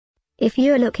If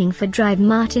you're looking for Drive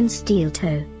Martens steel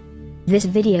toe, this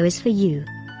video is for you.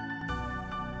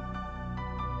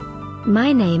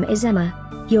 My name is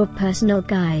Emma, your personal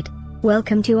guide.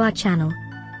 Welcome to our channel.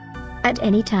 At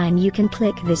any time you can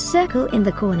click this circle in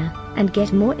the corner, and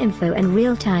get more info and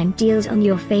real-time deals on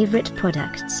your favorite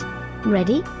products.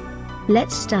 Ready?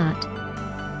 Let's start.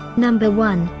 Number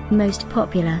 1, Most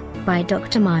Popular, by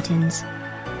Dr. Martens.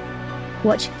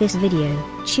 Watch this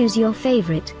video, choose your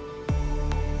favorite.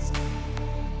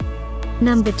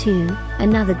 Number 2,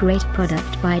 another great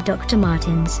product by Dr.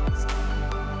 Martens.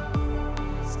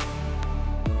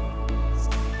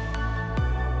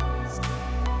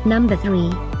 Number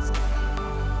 3.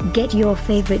 Get your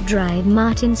favorite Drive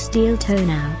Martens steel toe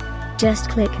now. Just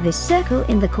click this circle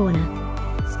in the corner.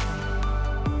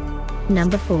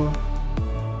 Number 4.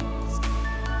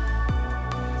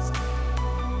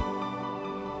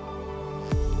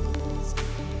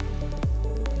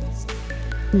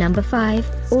 Number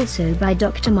 5, also by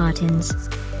Dr. Martens.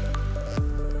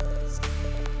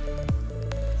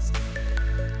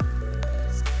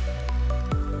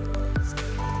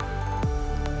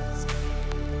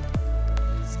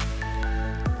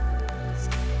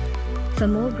 For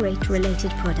more great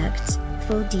related products,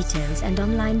 full details and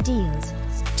online deals,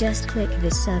 just click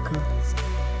this circle.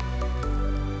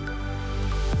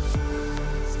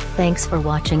 Thanks for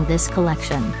watching this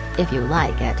collection. If you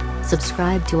like it,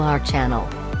 subscribe to our channel.